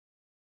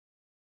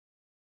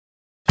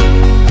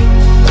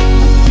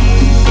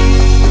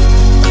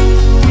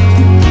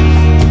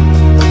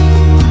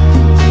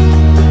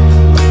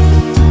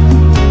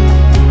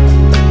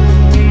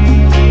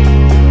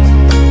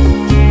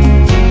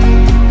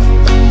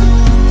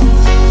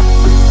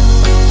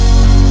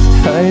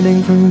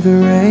hiding from the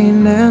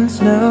rain and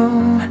snow,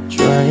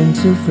 trying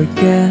to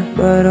forget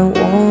but I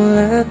won't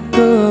let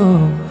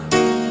go.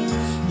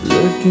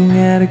 Looking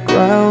at a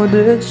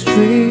crowded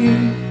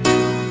street,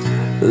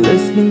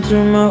 listening to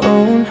my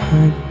own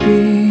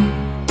heartbeat.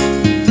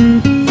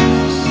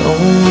 So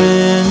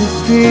many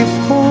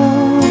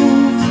people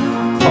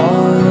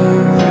all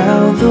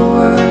around the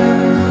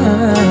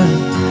world.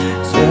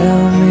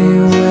 Tell me,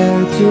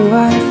 where do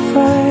I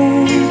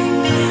find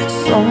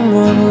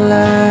someone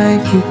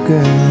like you,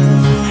 girl?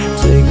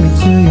 Take me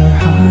to your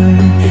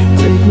heart,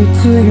 take me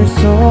to your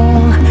soul.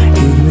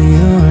 Give me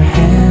your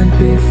hand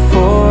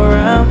before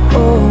I'm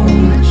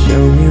old.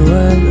 Show me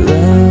what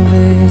love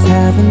is,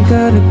 haven't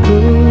got a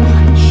clue.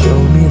 Show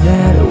me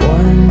that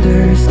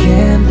wonders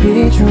can't be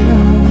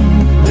true.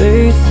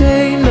 They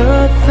say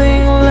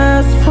nothing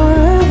lasts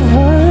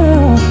forever.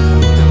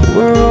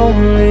 We're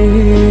only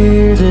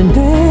here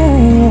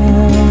today.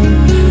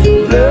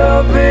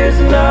 Love is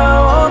now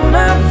or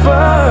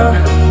never.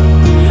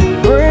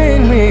 Bring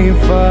me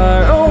far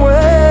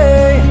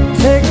away.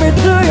 Take me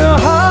to your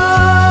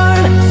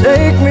heart,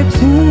 take me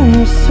to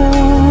your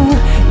soul.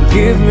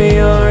 Give me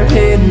your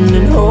hand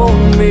and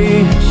hold me.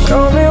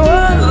 Show me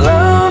what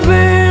love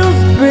is,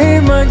 be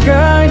my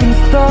guiding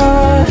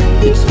star.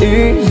 It's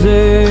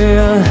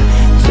easy,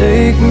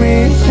 take me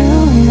to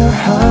your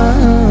heart.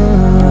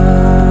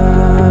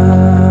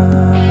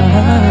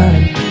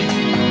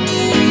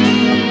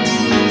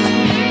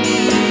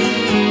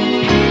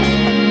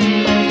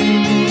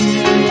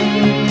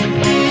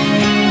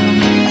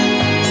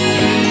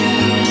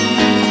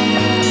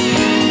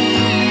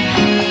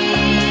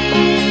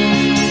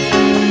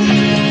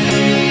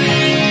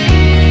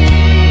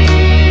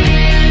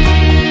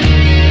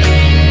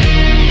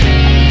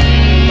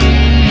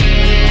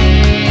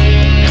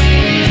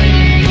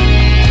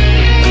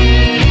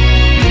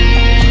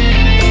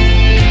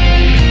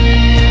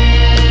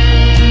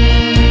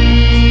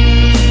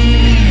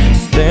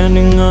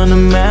 Standing on a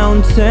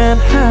mountain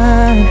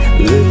high,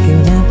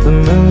 looking at the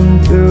moon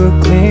through a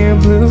clear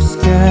blue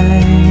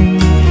sky.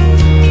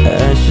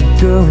 I should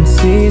go and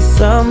see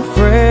some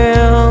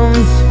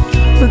friends,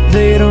 but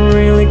they don't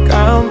really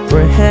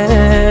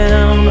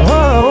comprehend.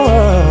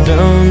 Oh,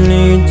 don't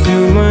need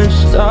too much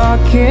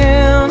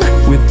talking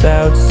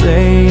without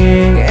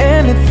saying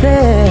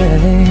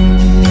anything.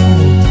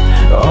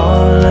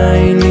 All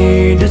I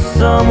need is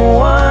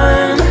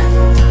someone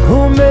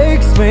who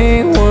makes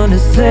me wanna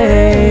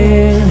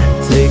sing.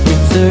 Take me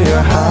to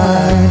your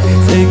heart,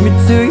 take me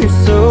to your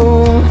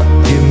soul.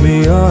 Give me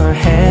your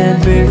hand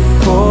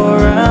before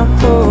I'm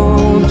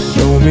old.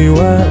 Show me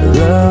what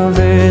love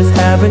is,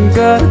 haven't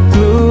got a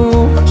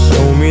clue.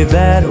 Show me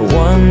that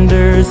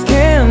wonders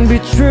can be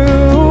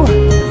true.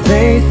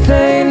 They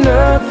say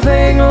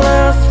nothing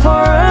lasts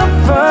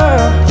forever.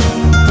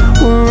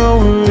 We're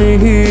only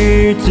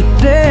here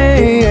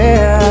today,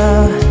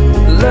 yeah.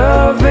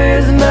 Love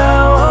is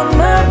now or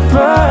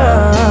never.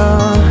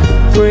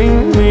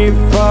 Bring me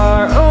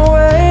far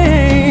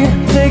away.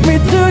 Take me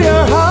to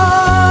your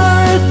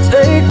heart,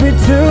 take me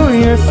to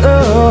your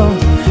soul.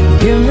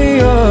 Give me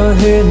your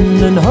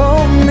hand and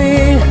hold me.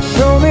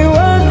 Show me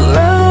what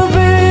love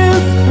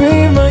is, be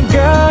my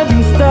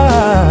guiding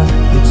star.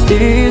 It's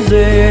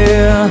easy,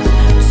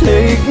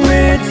 take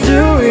me to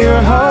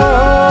your heart.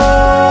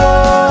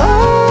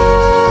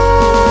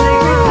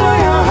 Take me to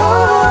your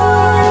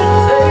heart,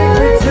 take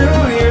me to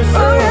your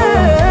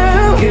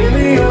soul. Give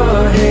me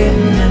your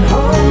hand and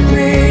hold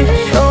me.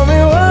 Show me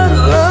what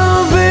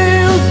love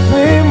is,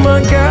 be my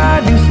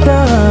guiding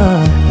star.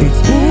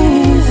 It's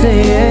easy,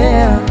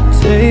 yeah.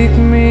 Take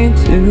me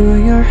to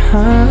your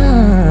heart.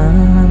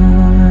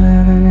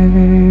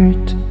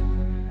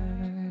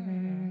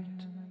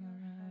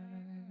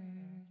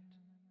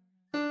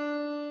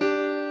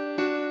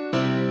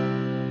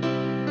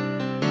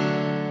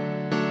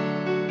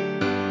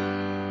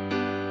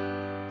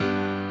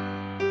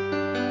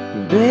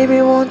 Baby,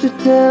 won't you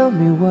tell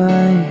me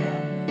why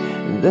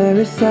there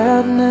is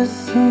sadness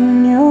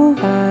in your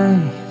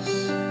eyes?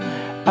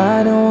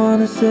 I don't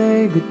wanna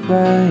say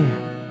goodbye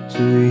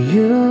to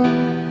you.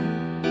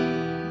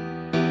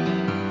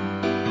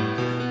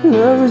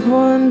 Love is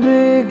one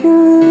big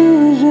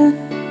illusion.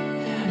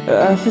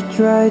 I should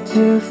try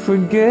to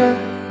forget,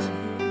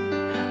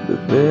 but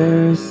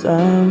there is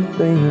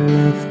something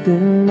left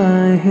in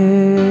my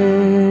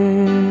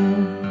head.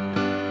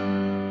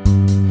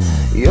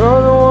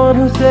 You're the one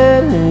who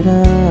set it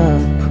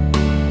up.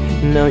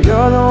 Now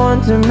you're the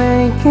one to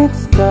make it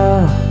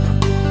stop.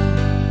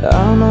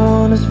 I'm the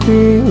one who's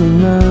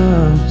feeling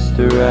lost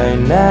right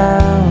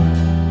now.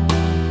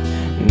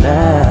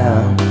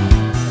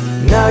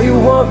 Now you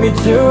want me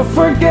to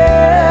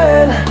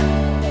forget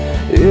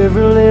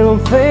every little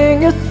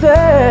thing you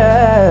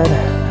said,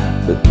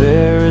 but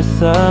there is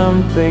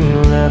something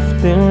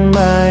left in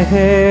my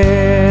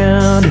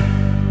head.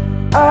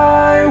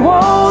 I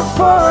won't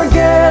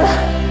forget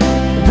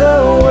the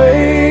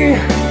way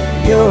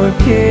you're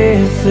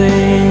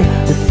kissing,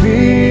 the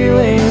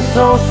feeling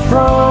so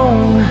strong.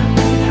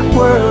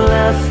 We're were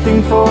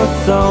lasting for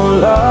so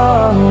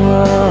long.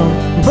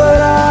 But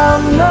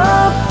I'm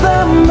not the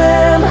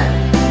man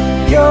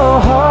your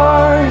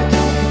heart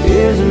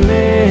is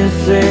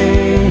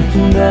missing.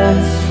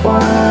 That's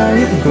why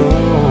you go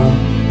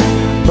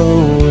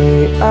away.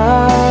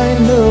 I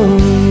know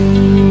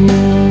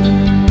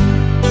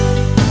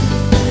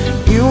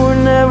you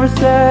were never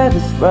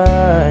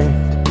satisfied,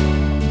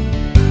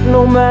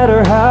 no matter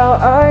how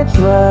I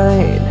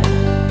tried.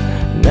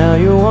 Now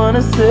you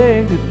wanna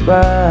say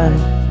goodbye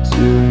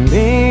to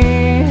me.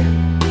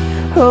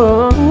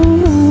 Oh,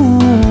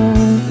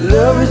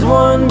 love is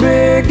one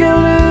big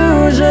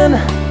illusion.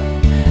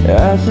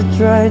 I should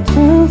try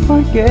to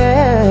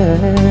forget,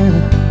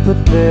 but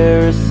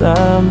there is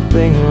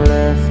something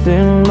left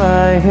in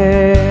my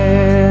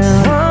head.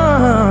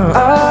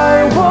 I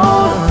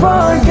won't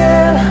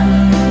forget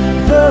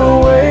the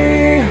way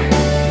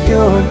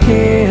you're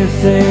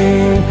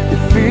kissing, the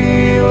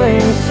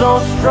feeling so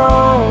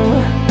strong.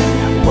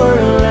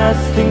 We're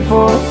lasting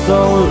for so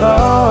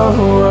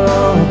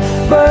long.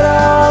 But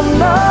I'm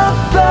not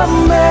the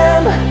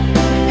man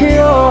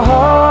your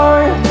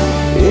heart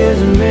is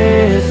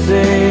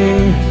missing.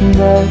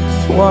 That's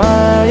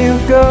why you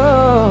go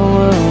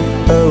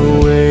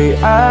away.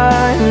 I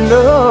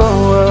know.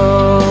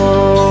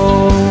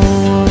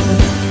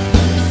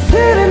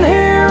 Sitting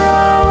here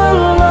all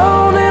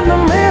alone in the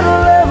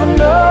middle of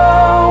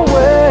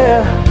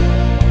nowhere,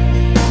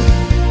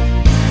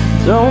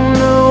 don't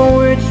know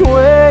which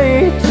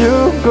way to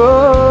go.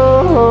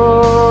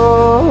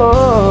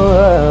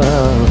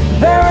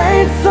 There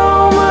ain't so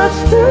much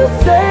to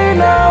say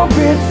now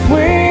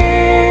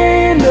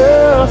between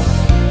us.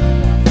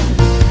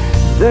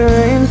 There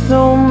ain't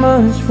so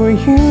much for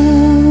you,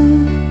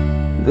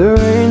 there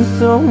ain't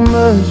so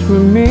much for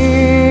me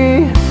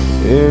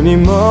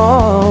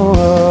anymore.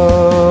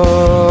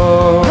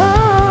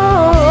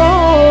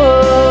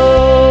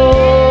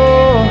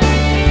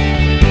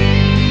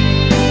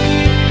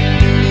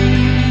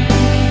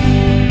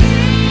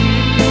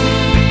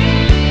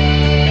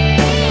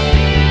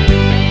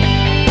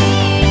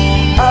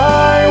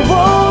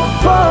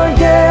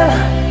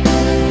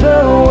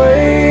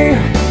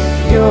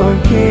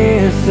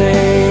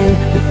 Kissing,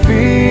 the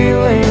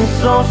feeling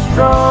so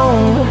strong.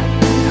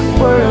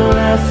 We're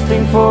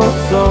lasting for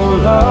so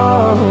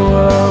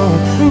long.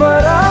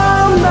 But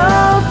I'm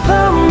not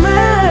the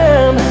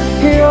man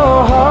your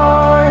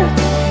heart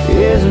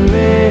is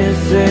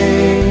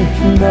missing.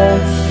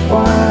 That's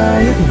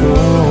why you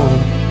go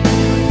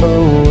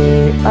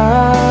away. I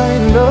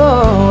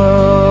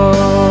know.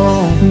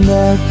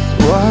 That's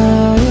why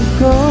you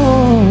go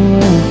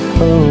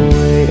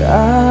away. I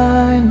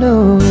know.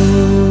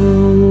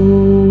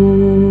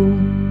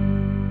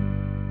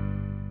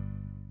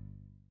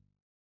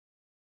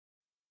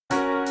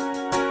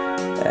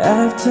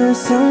 After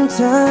some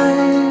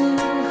time,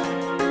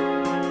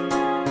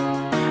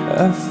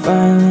 I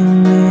finally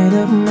made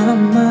up my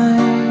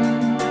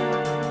mind.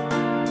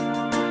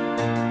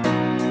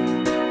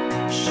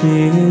 She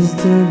is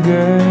the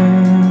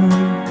girl,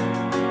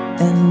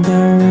 and I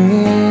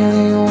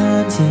really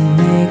want to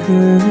make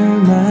her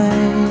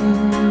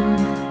mine.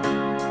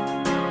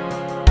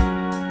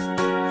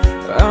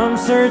 I'm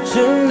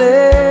searching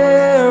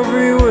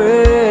everywhere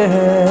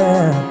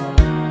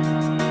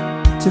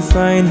to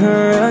find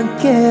her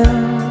again.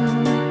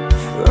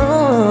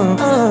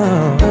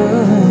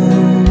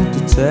 To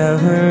tell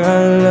her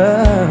I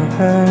love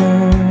her,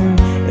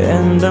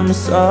 and I'm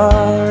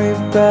sorry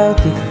about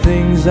the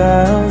things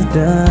I've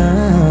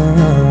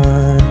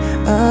done.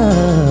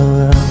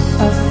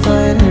 I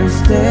find her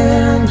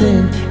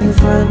standing in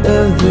front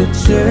of the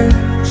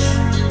church,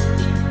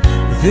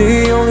 the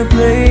only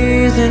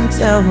place in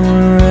town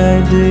where I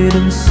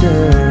didn't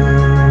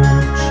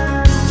search.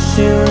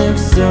 She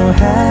looks so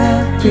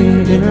happy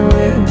in her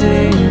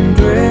wedding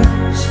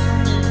dress,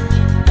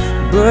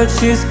 but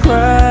she's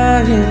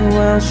crying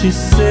while she's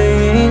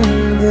saying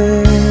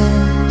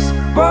this.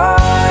 Boy,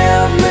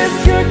 I miss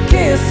your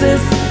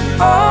kisses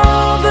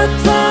all the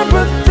time,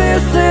 but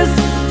this is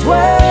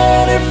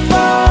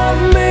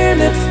 25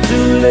 minutes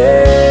too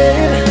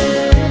late.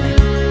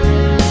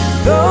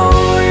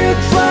 Though you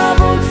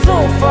traveled so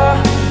far,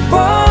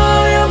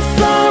 boy, I'm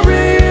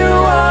sorry you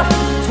are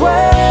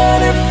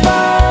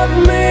 25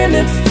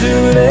 minutes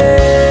too late.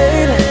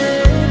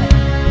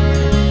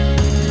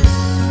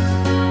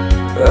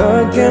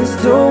 Against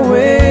the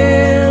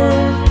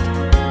wind,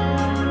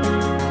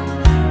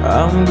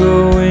 I'm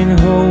going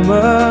home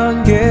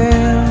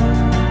again,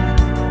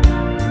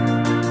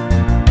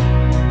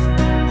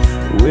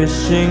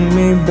 wishing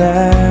me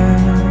back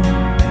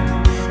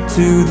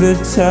to the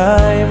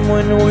time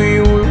when we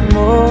were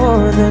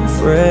more than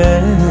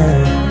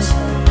friends.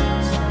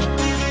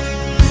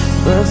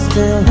 But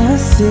still I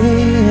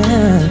see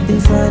her in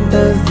front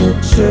of the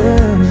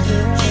church,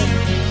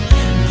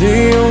 the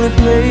only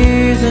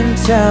place in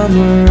town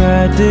where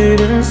I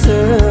didn't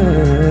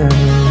search.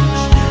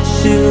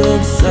 She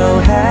looks so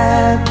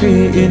happy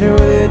in her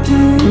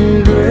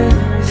wedding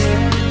dress,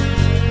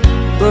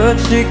 but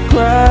she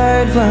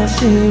cried while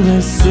she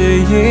was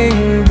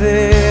saying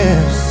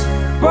this.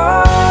 Boy, I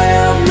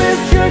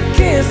miss your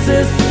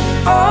kisses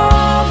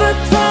all the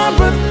time,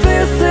 but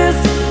this is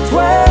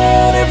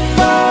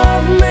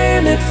 25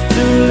 minutes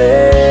too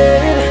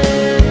late.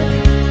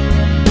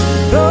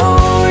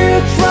 Though you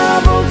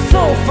traveled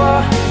so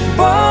far,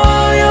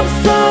 boy, I'm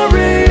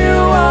sorry you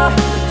are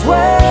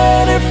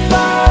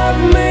 25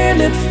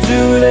 minutes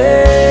too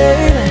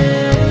late.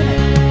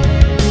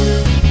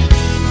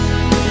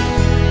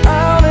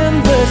 Out in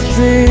the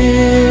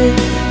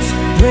streets,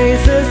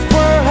 places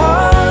for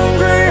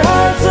hungry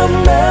hearts have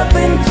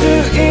nothing to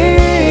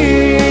eat.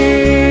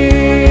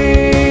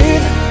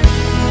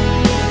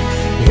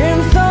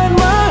 Inside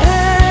my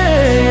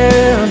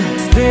head,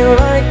 still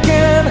I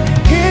can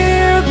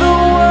hear the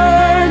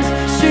words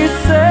she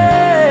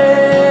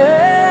said.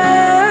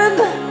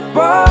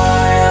 Boy,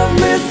 I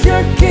miss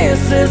your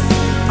kisses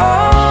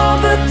all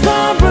the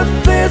time, but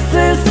this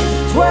is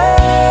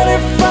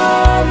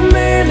 25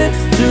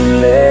 minutes too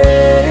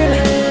late.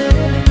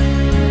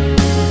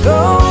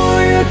 Though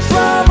you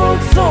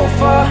traveled so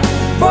far,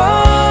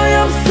 boy,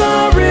 I'm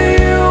sorry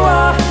you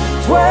are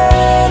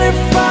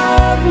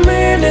 25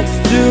 minutes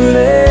too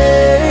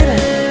late.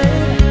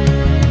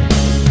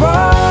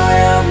 Boy,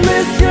 I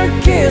miss your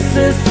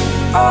kisses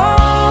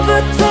all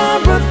the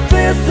time, but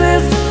this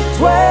is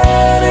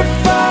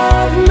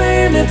 25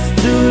 minutes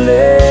too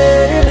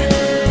late.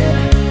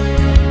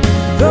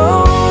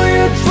 Though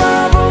you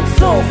traveled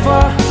so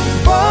far,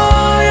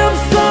 boy, I'm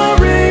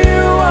sorry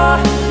you are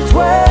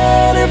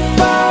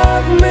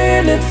 25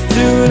 minutes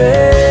too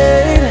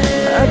late.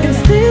 I can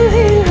still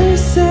hear her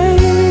say,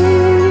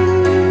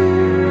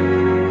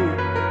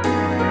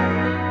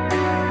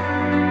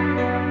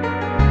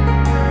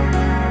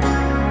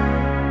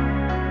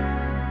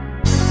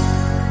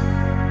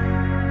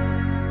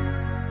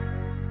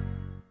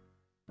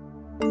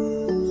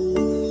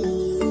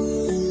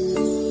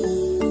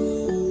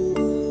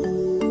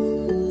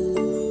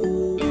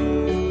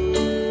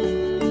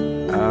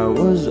 I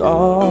was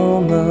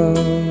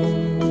almost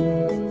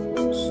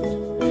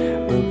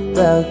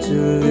about to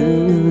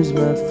lose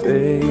my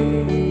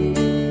faith.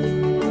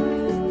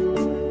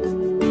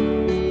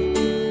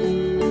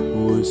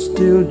 Was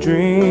still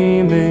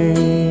dreaming,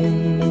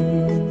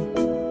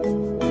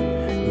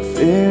 but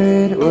fear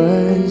it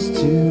was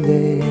too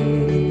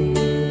late.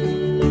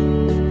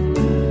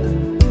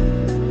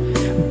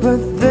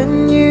 But then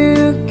you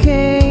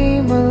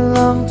came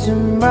along to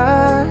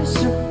my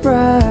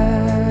surprise,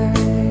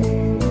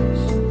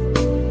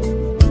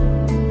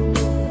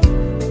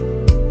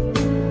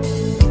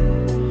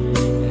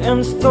 and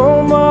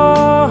stole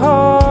my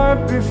heart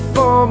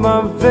before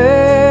my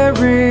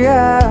very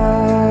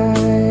eyes.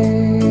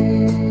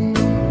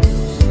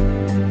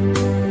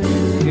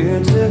 You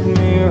took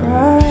me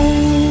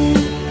right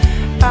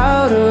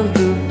out of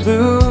the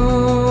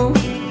blue,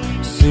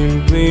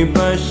 simply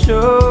by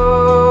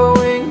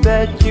showing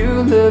that you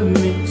love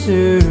me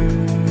too.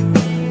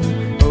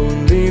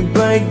 Only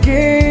by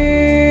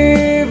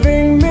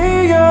giving me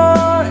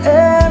your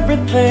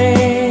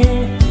everything,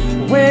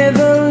 with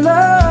a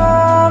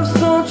love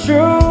so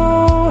true.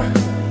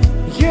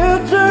 You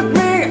took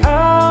me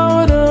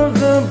out of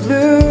the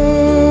blue.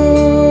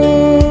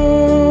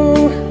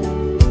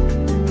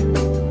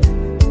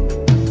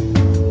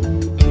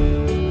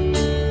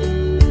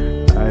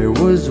 I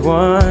was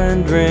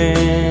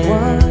wondering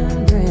what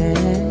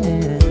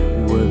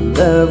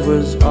love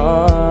was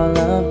all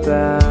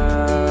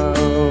about.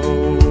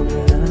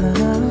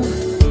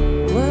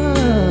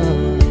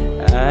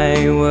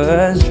 I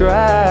was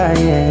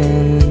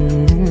trying,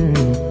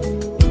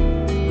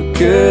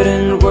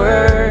 couldn't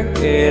work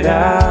it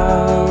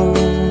out.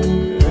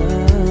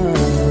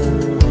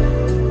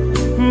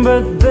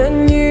 But then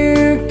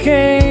you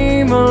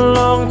came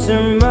along to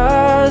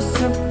my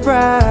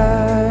surprise,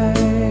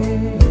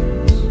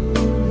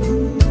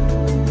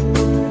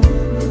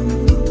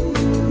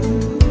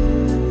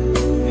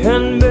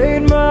 and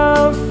made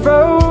my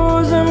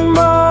frozen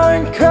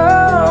mind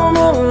come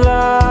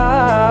alive.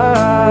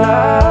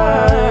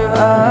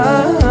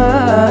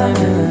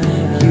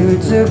 You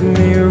took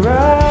me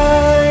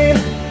right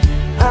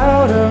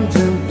out of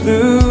the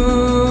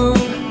blue,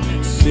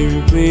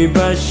 simply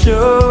by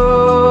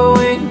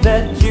showing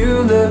that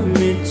you love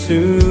me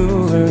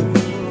too.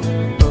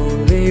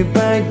 Only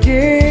by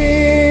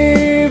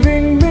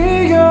giving me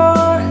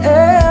your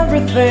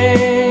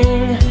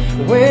everything,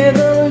 with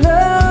a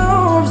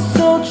love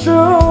so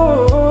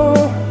true.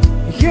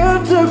 You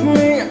took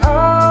me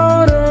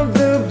out of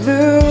the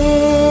blue.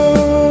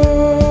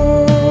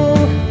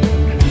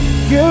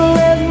 You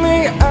led me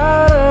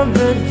out of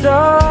the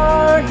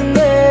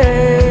darkness.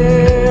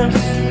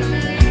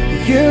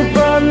 You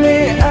brought me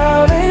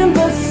out in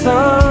the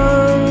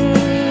sun.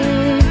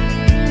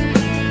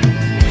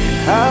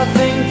 I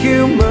think you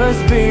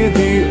must be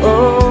the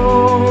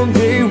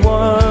only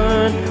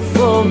one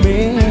for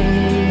me,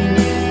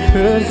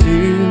 'cause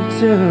you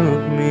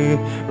took me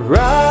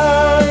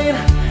right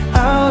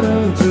out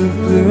of the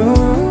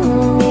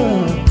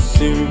blue,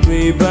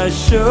 simply by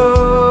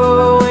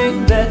showing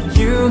that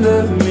you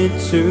love me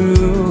too.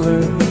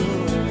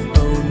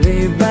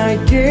 Only by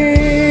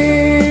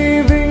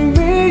giving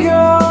me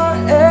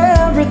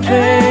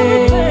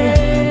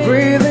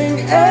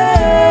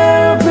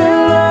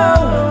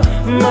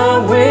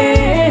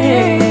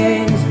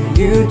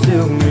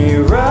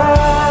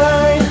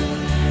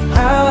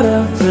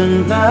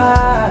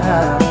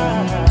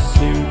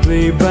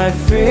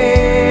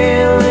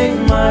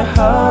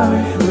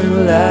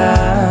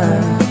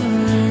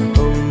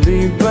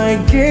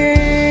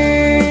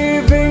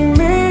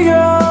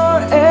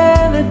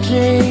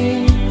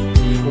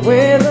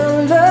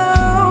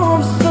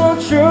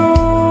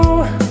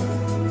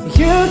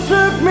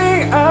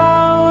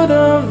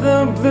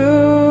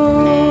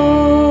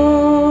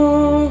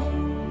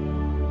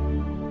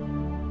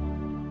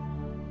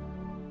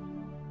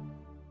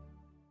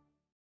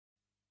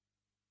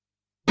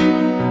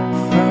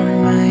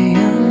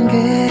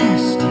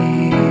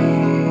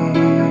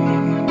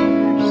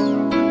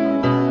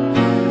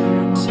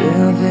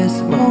this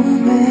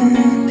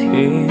moment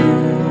here.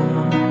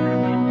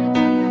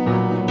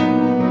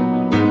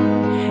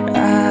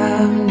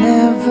 I've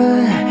never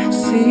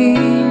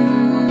seen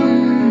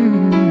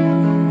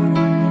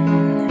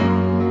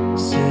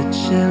such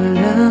a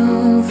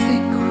lovely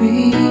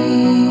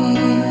queen.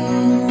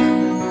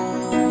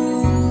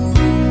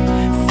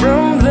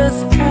 From the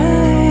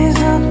skies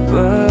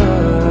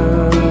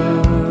above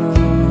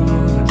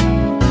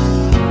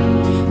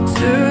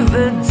to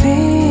the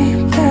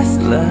deepest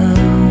love,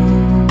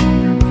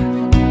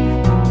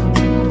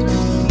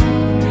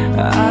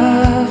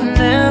 I've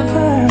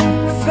never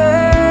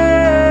felt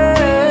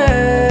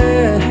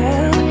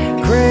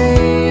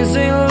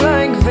crazy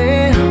like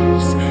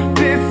this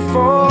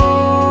before.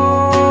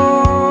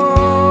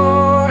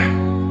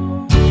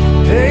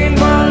 Paint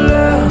my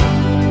love,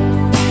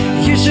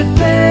 you should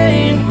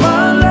paint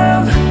my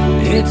love.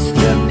 It's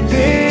the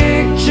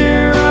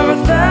picture of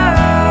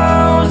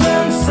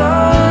 1,000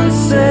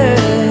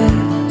 sunsets.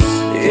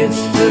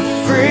 It's the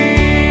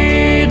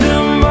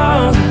freedom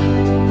of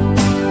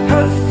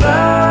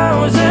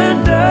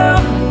 1,000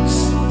 doves.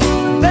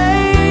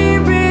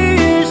 Baby,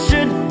 you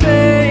should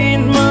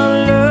paint my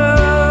love.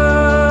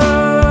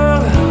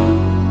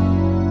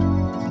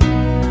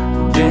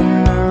 Been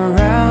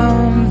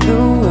around the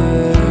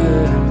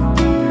world,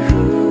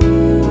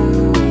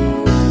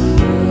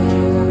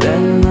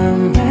 then I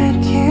met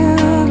you,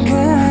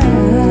 girl.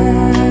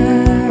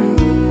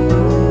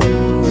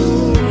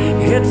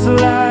 It's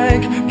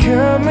like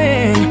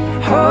coming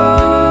home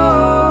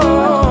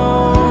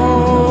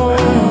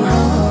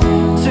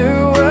to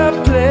a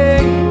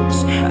place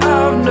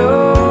I've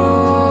known.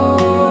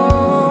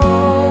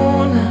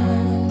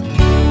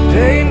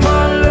 Paint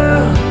my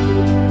love,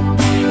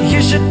 you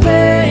should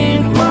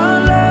paint my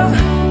love.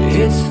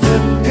 It's the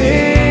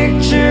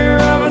picture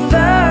of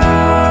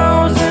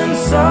 1,000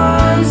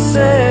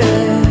 sunsets.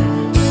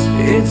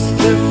 It's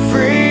the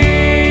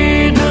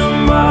freedom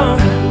of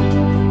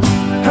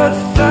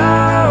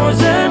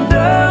 1,000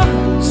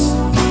 doves.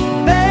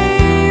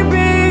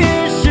 Baby,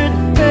 you should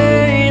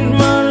paint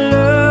my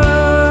love.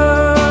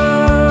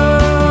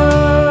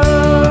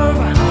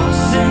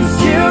 Since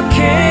you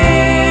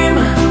came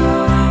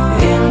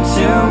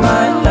into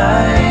my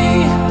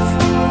life,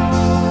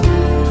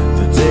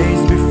 the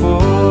days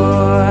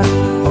before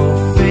all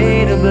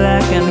faded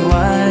black and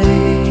white.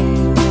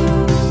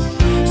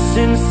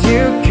 Since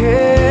you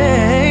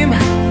came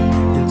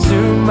into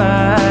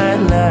my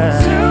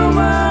life,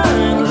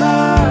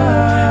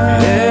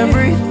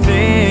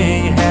 everything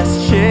has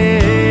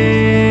changed.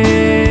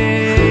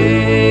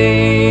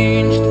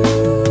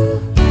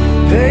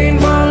 Paint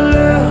my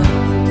love,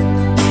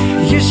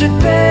 you should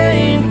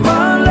paint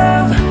my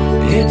love.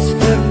 It's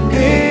the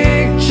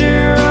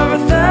picture of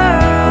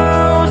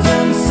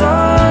 1,000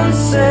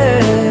 sunsets.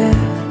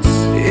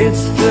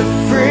 It's the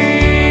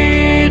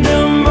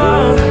freedom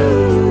of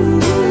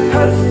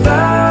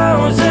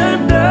 1,000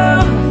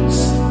 doves.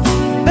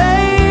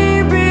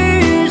 Baby,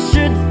 you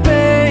should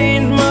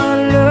paint my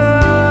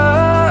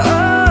love.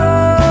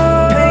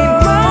 Paint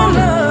my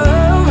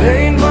love,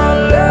 paint my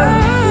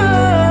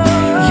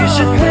love. You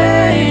should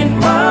paint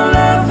my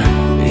love.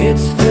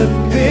 It's the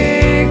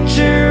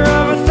picture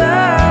of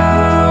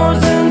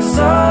 1,000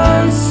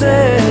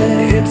 sunsets.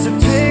 It's a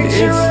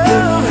picture. It's the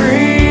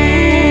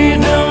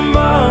freedom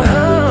of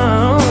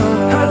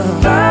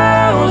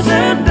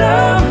 1,000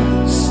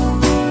 doves.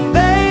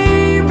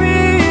 Baby,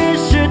 you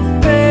should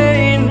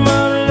paint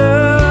my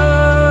love.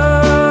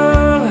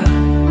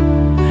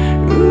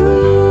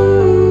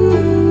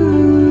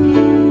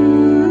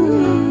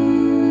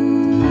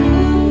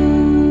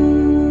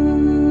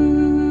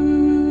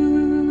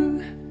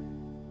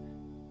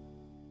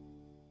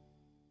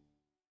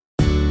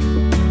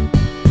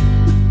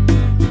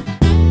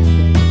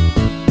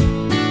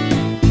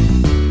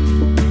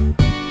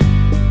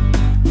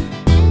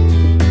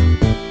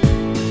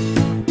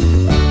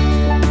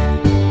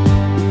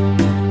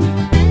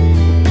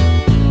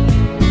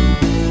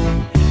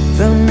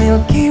 The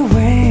Milky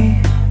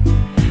Way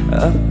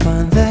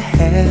upon the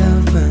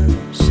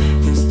heavens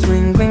is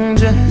twinkling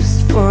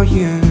just for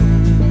you.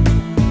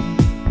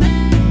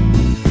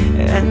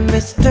 And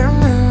Mr.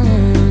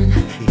 Moon,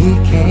 he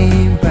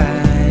came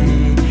by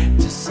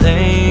to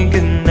say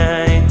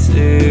goodnight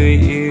to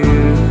you.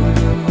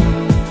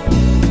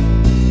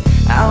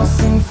 I'll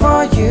sing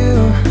for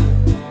you,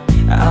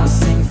 I'll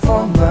sing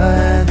for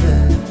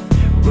Mother.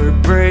 We're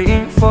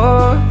praying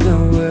for the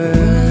world,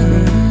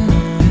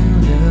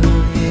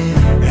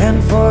 and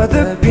for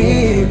the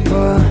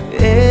people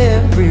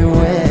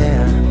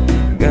everywhere.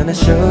 Gonna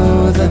show